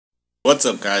What's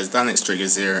up guys, Danix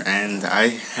Triggers here, and I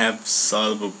have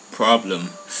solved a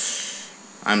problem.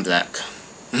 I'm black.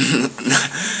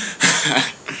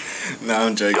 No,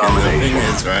 I'm joking. The thing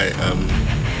is, right,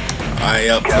 I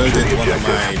uploaded one of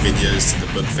my videos to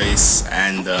the book face,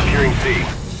 and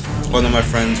one of my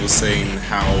friends was saying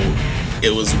how it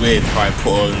was weird how I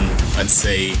put on, I'd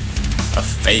say, a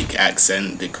fake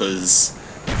accent, because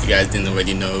if you guys didn't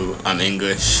already know, I'm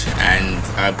English, and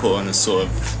I put on a sort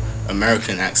of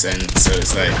American accent, so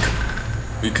it's like,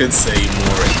 we could say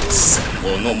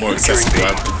more, not more accessible,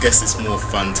 I guess it's more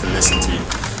fun to listen to.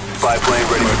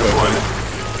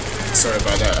 Sorry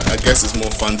about that, I guess it's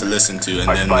more fun to listen to, and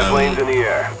then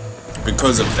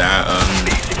because of that,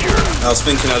 I was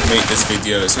thinking I'd make this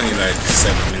video. It's only like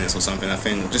 7 minutes or something. I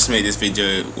think just make this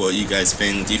video. What you guys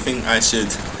think? Do you think I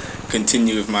should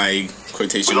continue with my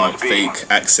quotation mark fake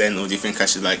accent, or do you think I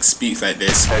should like speak like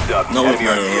this, not with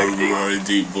my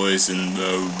deep voice and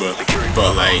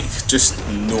but like just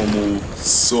normal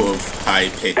sort of high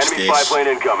pitched ish,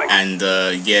 and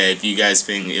yeah, if you guys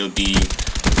think it would be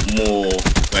more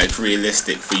like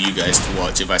realistic for you guys to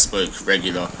watch if I spoke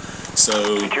regular.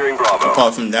 So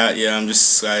apart from that, yeah, I'm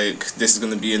just like, this is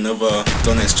gonna be another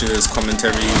Don Extras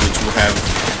commentary, which will have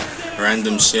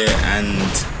random shit. And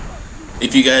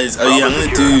if you guys, I'm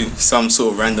gonna do some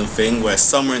sort of random thing where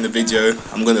somewhere in the video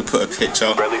I'm gonna put a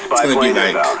picture. It's gonna be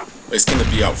like, it's gonna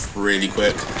be up really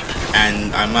quick,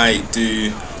 and I might do,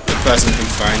 the person who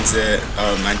finds it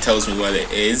and tells me what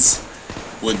it is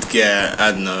would get,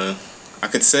 I don't know, I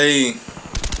could say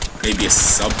maybe a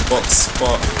sub box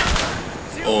spot,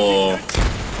 or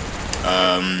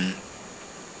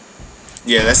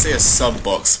yeah, let's say a sub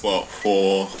box spot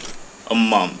for a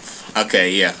month.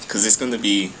 Okay, yeah, because it's gonna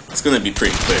be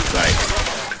pretty quick, like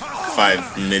 5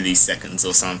 milliseconds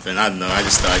or something. I don't know, I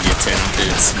just started year 10, I'm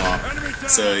doing smart.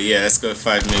 So yeah, let's go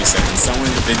 5 milliseconds. Somewhere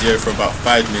in the video for about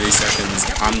 5 milliseconds,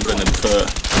 I'm gonna put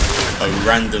a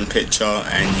random picture,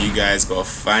 and you guys gotta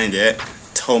find it,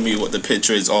 tell me what the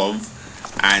picture is of,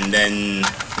 and then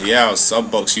yeah, I'll sub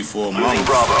box you for a month.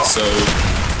 So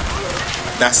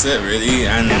that's it really.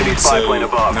 And so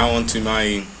now on to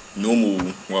my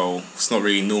normal, well, it's not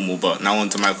really normal, but now on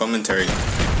to my commentary.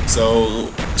 So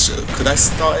could I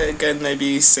start it again,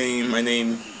 maybe saying my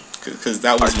name, because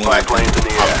that was more like an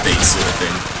update sort of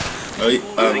thing.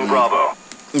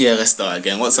 Yeah, let's start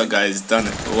again. What's up guys, done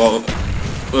it. Well,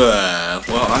 I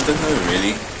don't know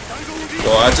really.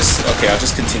 Well, I'll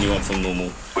just continue on from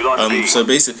normal. So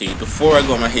basically, before I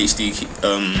got my HD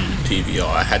PVR,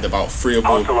 I had about 3 or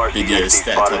more videos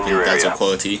stacked up in data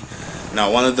quality. Now,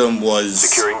 one of them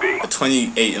was a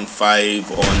 28 and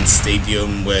 5 on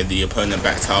Stadium, where the opponent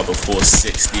backed out before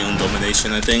 60 on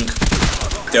Domination, I think.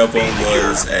 The other one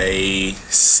was a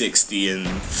 60 and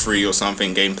 3 or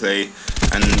something gameplay.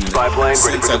 And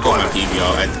since I got my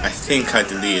PVR, I think I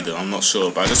deleted it, I'm not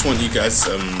sure, but I just want you guys'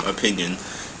 opinion.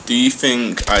 Do you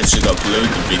think I should upload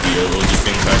the video, or do you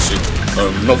think I should,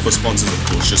 not for sponsors of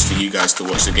course, just for you guys to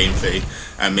watch the gameplay,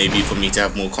 and maybe for me to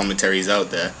have more commentaries out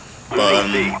there, but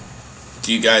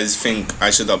do you guys think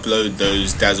I should upload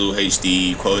those Dazzle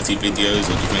HD quality videos,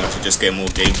 or do you think I should just get more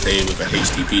gameplay with a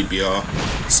HD PVR?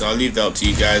 So I'll leave that up to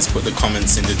you guys. Put the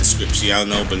comments in the description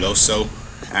down below. So,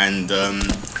 and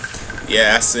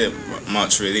yeah, that's it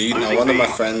much really. Now, one of my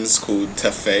friends called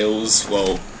Fails,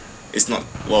 it's not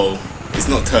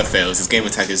Turf Fails, his game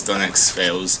attack is Donex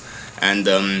Fails, and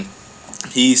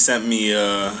he sent me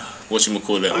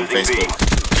whatchamacallit on Facebook,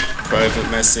 private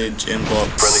message,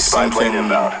 inbox,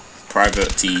 something private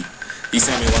T. He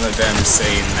sent me one of them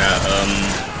saying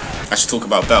that I should talk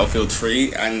about Battlefield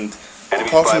 3, and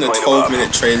apart from the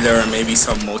 12-minute trailer and maybe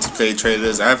some multiplayer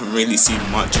trailers, I haven't really seen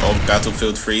much of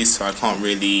Battlefield 3, so I can't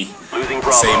really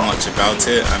say much about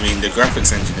it. I mean, the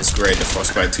graphics engine is great, the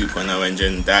Frostbite 2.0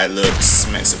 engine, that looks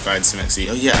smexified, smexy.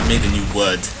 Oh yeah, I made a new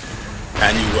word.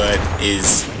 That new word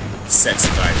is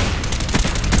sexified.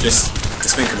 Just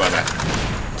think about that.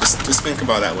 Just think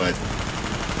about that word.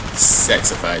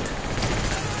 Sexified.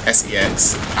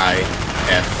 S-E-X-I-F-I-E-D,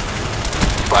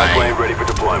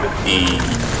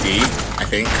 I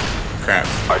think. Crap.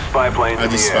 Our spy planes I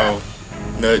just fell.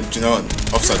 No, do you know what?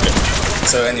 Off subject.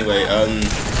 So anyway, the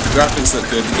graphics look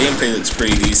good, the gameplay looks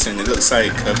pretty decent. It looks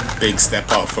like a big step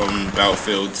up from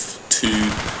Battlefield 2,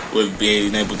 with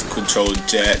being able to control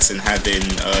jets and having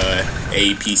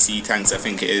APC tanks, I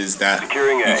think it is, that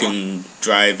you can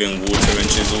drive in water and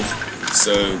chisel.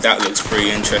 So that looks pretty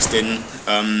interesting.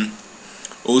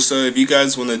 Also, if you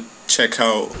guys want to check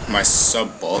out my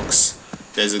sub box,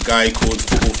 there's a guy called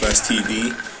Football First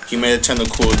TV. he made a channel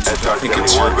called, I think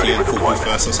it's European Football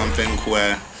First or something,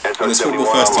 where on his Football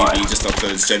First TV he just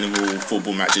uploads general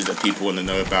football matches that people want to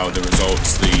know about, the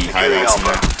results, the highlights and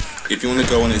that. If you want to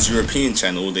go on his European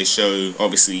channel, they show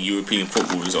obviously European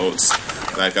football results.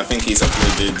 Like I think he's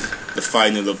uploaded the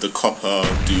final of the Copa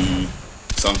do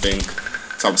something,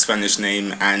 some Spanish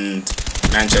name, and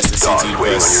Manchester City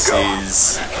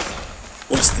versus,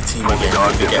 what's the team again?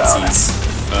 I forget these.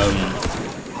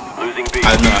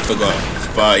 I don't know, I forgot.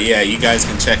 But yeah, you guys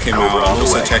can check him out, and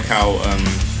also check out,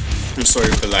 I'm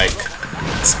sorry for like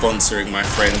sponsoring my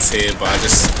friends here, but I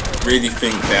just really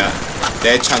think that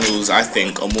their channels, I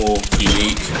think, are more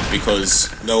unique,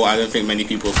 because no, I don't think many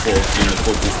people are doing the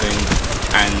football thing.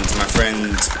 And my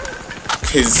friend,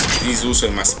 he's also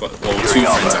in my spot, well, two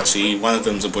friends actually, one of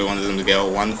them's a boy, one of them's a girl,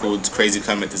 one called Crazy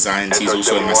Kermit Designs, he's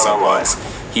also in my subbox.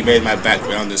 He made my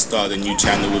background and started a new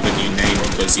channel with a new name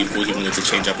because he thought he wanted to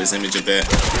change up his image a bit,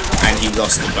 and he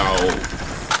lost about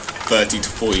 30 to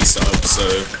 40 subs. So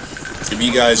if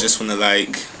you guys just want to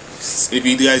like, if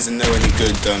you guys know any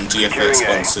good GFX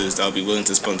sponsors that'll be willing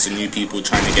to sponsor new people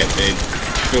trying to get big,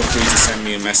 feel free to send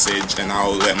me a message and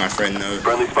I'll let my friend know.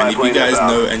 And if you guys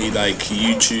know any like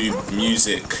YouTube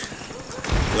music,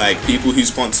 like people who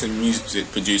sponsor music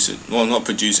producers, well not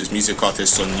producers, music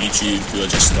artists on YouTube who are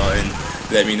just starting,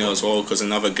 let me know as well, because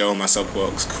another girl in my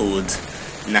subbox called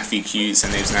Naffy Cutes,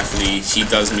 her name's Nathalie, she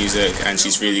does music and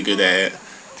she's really good at it.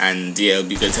 And yeah, it'll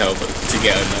be good to help to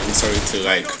get her known. Sorry to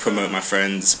like promote my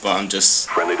friends, but I'm just,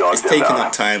 it's taking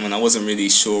up time and I wasn't really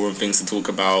sure on things to talk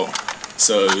about,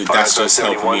 so that's just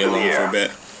helping me along for a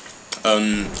bit.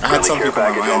 I had something on my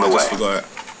mind, I just forgot.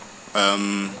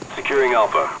 Securing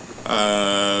Alpha.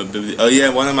 Oh yeah,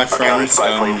 one of my friends, he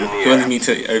wanted me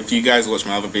to, if you guys watch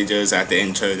my other videos at the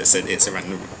intro that said it's a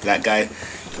random black guy,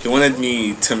 he wanted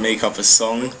me to make up a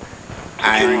song,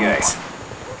 and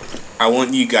I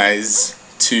want you guys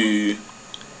to,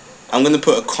 I'm going to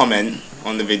put a comment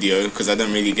on the video because I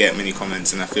don't really get many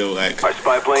comments, and I feel like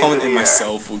commenting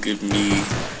myself will give me,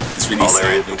 it's really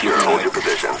sad, will give me like,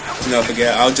 you know,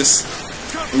 forget, I'll just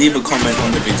leave a comment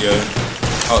on the video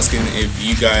asking if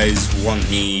you guys want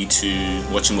me to,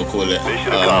 whatchamacallit,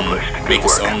 make a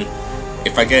song.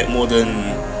 If I get more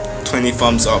than 20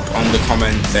 thumbs up on the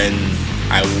comment, then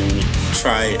I will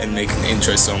try and make an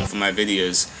intro song for my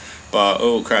videos. But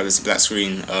oh crap, it's a black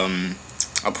screen.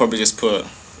 I'll probably just put,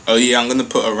 oh yeah, I'm gonna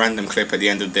put a random clip at the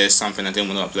end of this, something I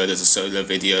didn't want to upload as a solo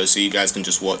video, so you guys can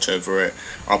just watch over it.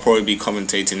 I'll probably be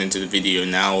commentating into the video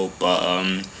now, but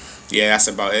yeah, that's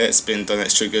about it. It's been Done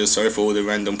X Triggers. Sorry for all the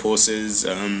random pauses.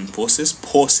 Pauses.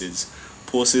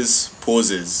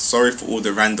 Sorry for all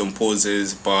the random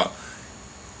pauses, but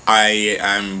I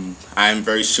am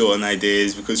very short on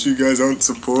ideas because you guys aren't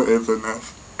supportive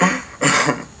enough.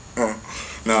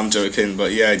 No, I'm joking,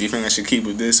 but yeah, do you think I should keep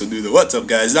with this or do the what's up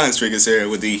guys, Done X Triggers here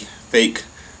with the fake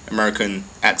American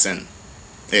accent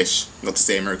ish. Not to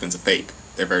say Americans are fake,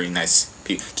 they're very nice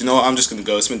people. Do you know what, I'm just gonna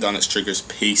go. It's been Done X Triggers.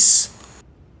 Peace.